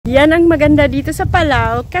Yan ang maganda dito sa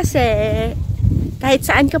Palau kasi kahit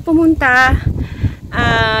saan ka pumunta,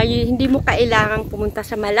 hindi mo kailangang pumunta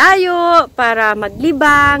sa malayo para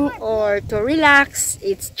maglibang or to relax.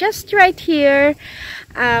 It's just right here.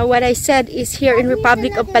 What I said is here in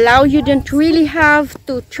Republic of Palau, you don't really have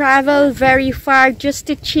to travel very far just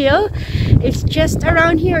to chill. It's just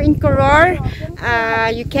around here in KOROR.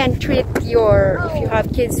 You can treat if you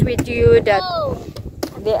have kids with you that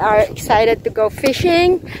they are excited to go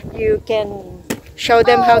fishing, you can show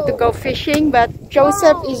them how to go fishing. But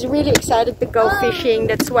Joseph is really excited to go fishing.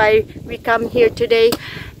 That's why we come here today.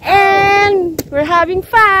 And we're having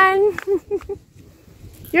fun.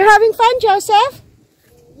 You're having fun, Joseph?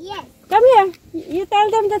 Yes. Come here. You tell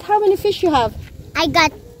them that how many fish you have. I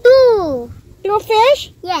got 2. 2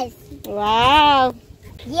 fish? Yes. Wow.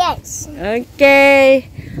 Yes. Okay.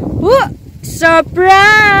 Woo!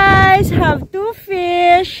 Surprise! Have 2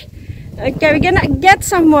 fish. Okay, we're gonna get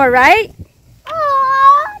some more, right?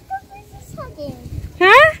 Oh, the fish is hugging.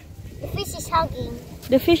 Huh? The fish is hugging.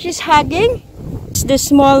 The fish is hugging. It's the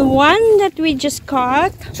small one that we just caught.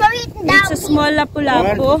 Throw it down. It's a small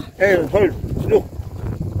lapu-lapu. Hey, hold. Look.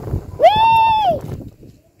 Whee!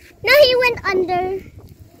 No, he went under.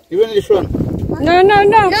 Even this one. No, no,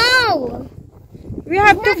 no. No. We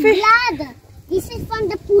have It's to not fish. blood. This is from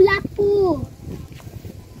the pulapu.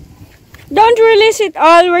 Don't release it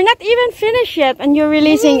all. We're not even finished yet, and you're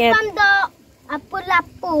releasing it. From the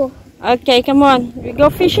pulapu. Okay, come on. We go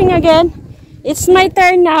fishing again. It's my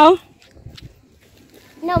turn now.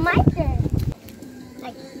 No, my turn.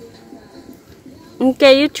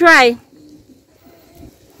 Okay, you try.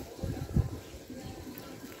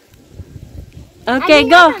 Okay,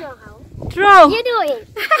 go. I don't know how. Throw. You do it.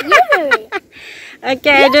 You do it.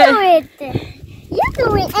 Okay, You do it. You do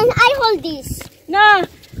it, and I hold this. No,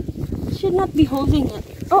 should not be holding it.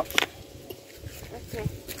 Oh. Okay.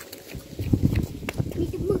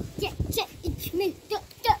 It's me.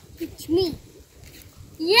 It's me.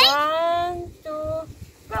 Yeah. 1, 2,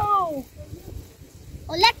 go.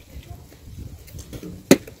 Oh, let.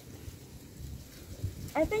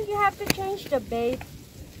 I think you have to change the bait.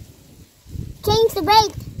 Change the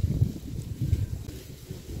bait.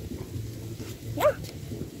 Yeah.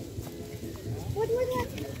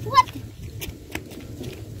 What?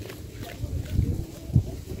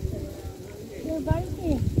 You're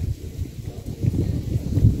biting.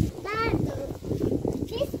 Dad.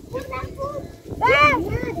 This pulapu. Dad.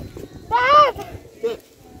 Dad. Wow! Give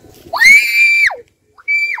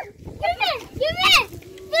me. Give me.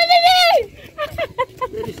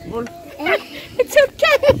 Very small. It's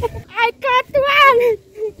okay. I caught one.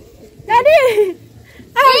 Daddy.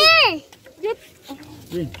 Hey.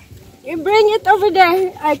 You bring it over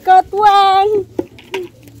there. I caught one.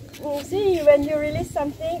 You see, when you release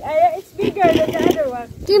something, it's bigger than the other one.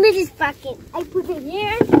 Give me this bucket. I put it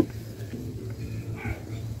here.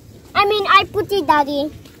 I put it,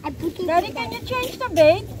 Daddy. I put it. Daddy, can you change the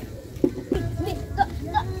bait? It's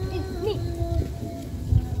me.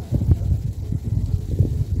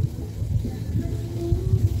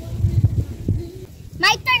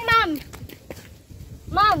 My turn, Mom.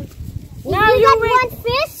 Mom. Now if you you got wait. one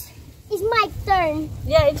fish, it's my turn.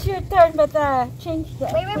 Yeah, it's your turn, but change the.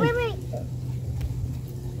 Wait.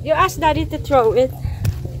 You ask Daddy to throw it.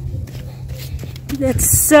 That's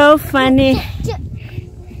so funny.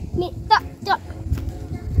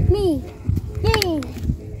 Me.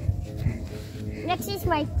 Next is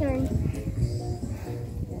my turn.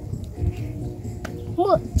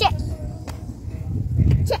 Check.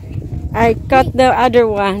 I caught the other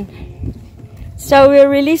one. So we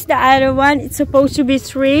released the other one. It's supposed to be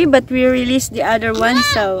 3, but we released the other one.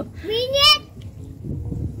 So We need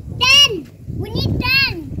 10. We need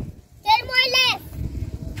 10. 10 more left.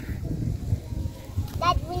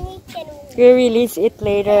 That we need 10. we release it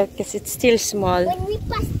later because it's still small. When we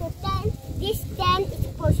pass to 10, this 10 is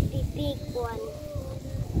supposed to be big one.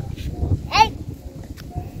 Hey,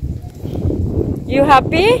 You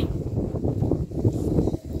happy?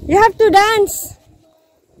 You have to dance.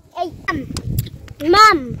 hey,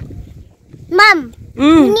 Mom.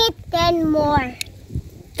 We need 10 more.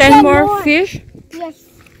 10 more fish? Yes.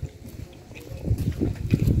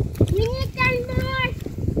 We need 10 more.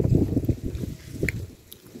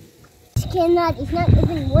 It's not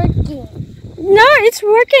even working. No, it's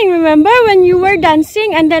working. Remember when you were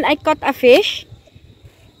dancing and then I caught a fish?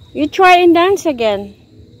 You try and dance again.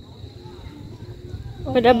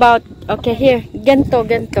 What about, okay, here, ganto.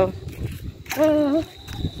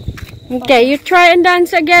 Okay, you try and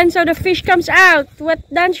dance again so the fish comes out. What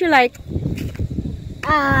dance you like?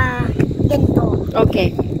 Ganto.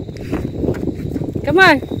 Okay. Come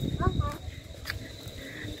on.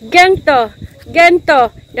 Gento.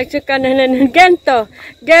 Gento. Nagsuka na gento.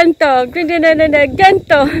 Gento. Gento.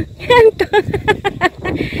 Gento.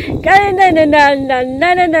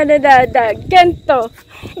 Gento.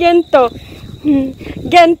 Gento.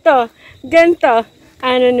 Gento. Gento.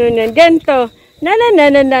 Ano nun? Gento.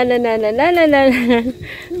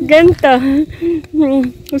 Gento.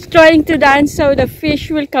 He's trying to dance so the fish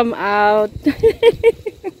will come out.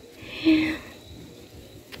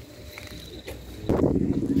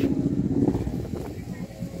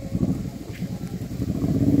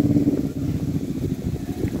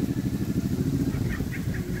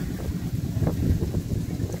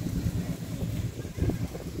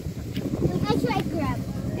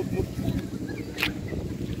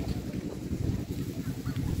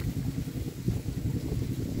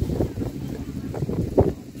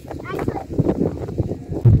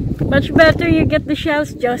 Much better you get the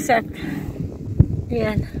shells, Joseph.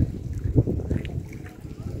 Yan.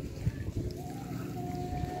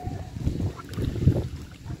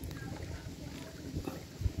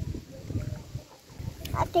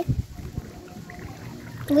 Okay.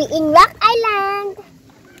 We in Rock Island.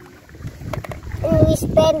 And we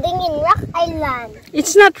spending in Rock Island.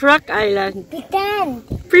 It's not Rock Island. Pretend.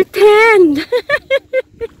 Pretend.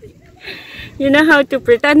 You know how to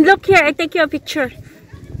pretend. Look here, I take you a picture.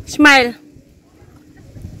 Smile.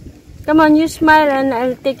 Come on, you smile and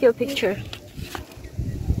I'll take you a picture.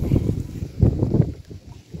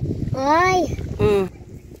 Ay.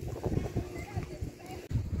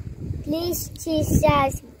 Please,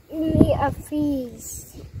 Jesus, give me a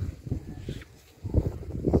fish.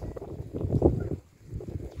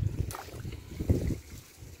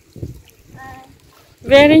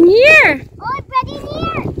 Very near. Oh, buddy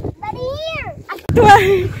here. Buddy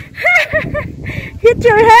here. Hit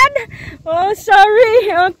your head? Oh,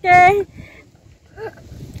 sorry. Okay.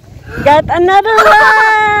 Got another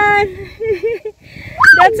one.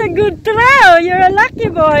 That's a good throw. You're a lucky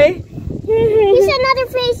boy. Here's another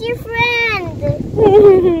fish, your friend.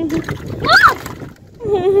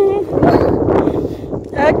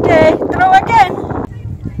 Okay, throw again.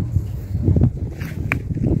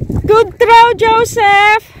 Good throw,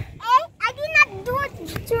 Joseph. I did not do it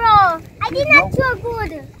throw. I did not throw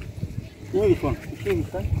good. This one. See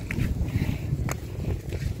this one?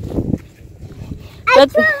 I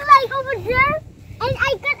threw like over there and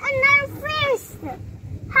I got another fish.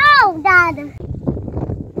 How, Dad?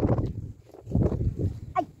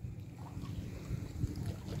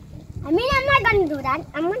 I mean, I'm not gonna do that.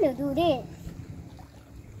 I'm gonna do this.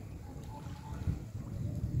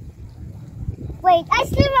 Wait, I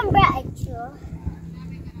still remember I threw.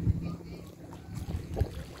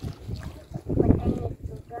 But I need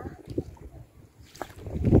to go.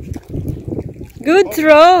 Good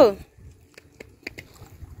throw.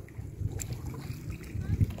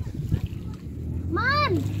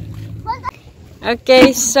 Mom!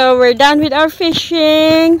 Okay, so we're done with our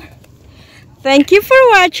fishing. Thank you for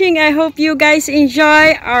watching. I hope you guys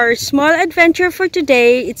enjoy our small adventure for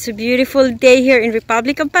today. It's a beautiful day here in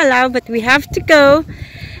Republic of Palau, but we have to go.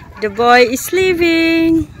 The boy is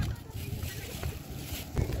leaving.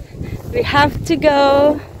 We have to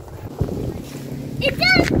go. It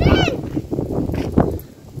does spin!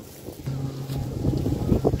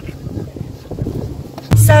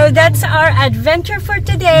 So that's our adventure for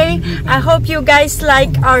today. I hope you guys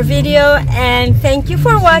like our video and thank you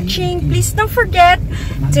for watching. Please don't forget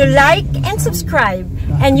to like and subscribe.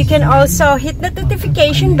 And you can also hit the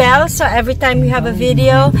notification bell so every time we have a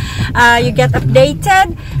video, you get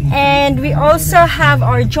updated. And we also have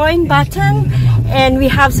our join button and we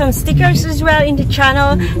have some stickers as well in the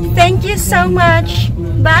channel. Thank you so much.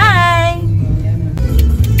 Bye!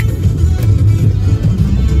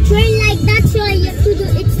 Train like that, so you have to do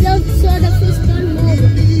it slow so the fish don't move.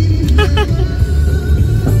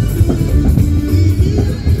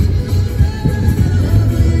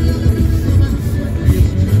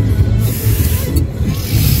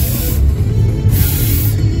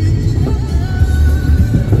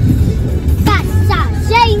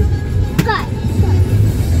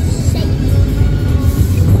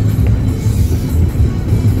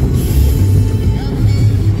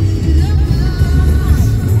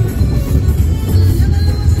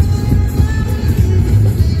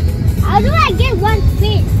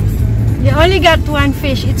 You only got one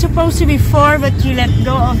fish. It's supposed to be 4, but you let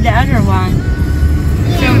go of the other one.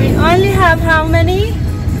 Yeah. So we only have how many?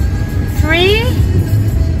 3? 3.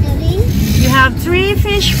 You have 3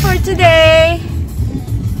 fish for today.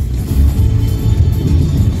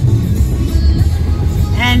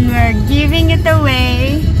 And we're giving it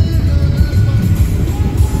away.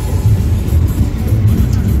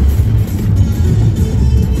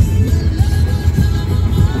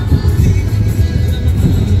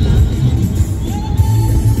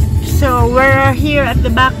 here at the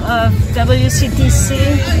back of WCTC.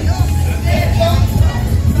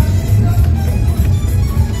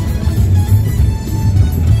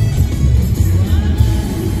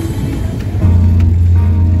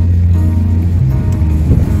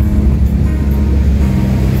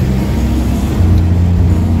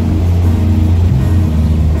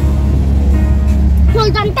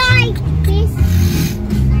 Hold on tight, please.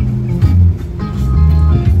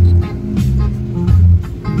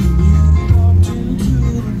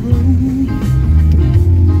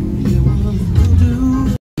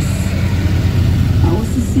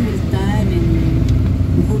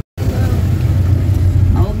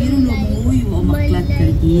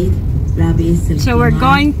 So we're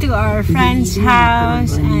going to our friend's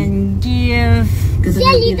house and give.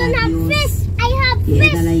 Still, you don't have fish. I have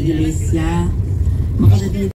fish.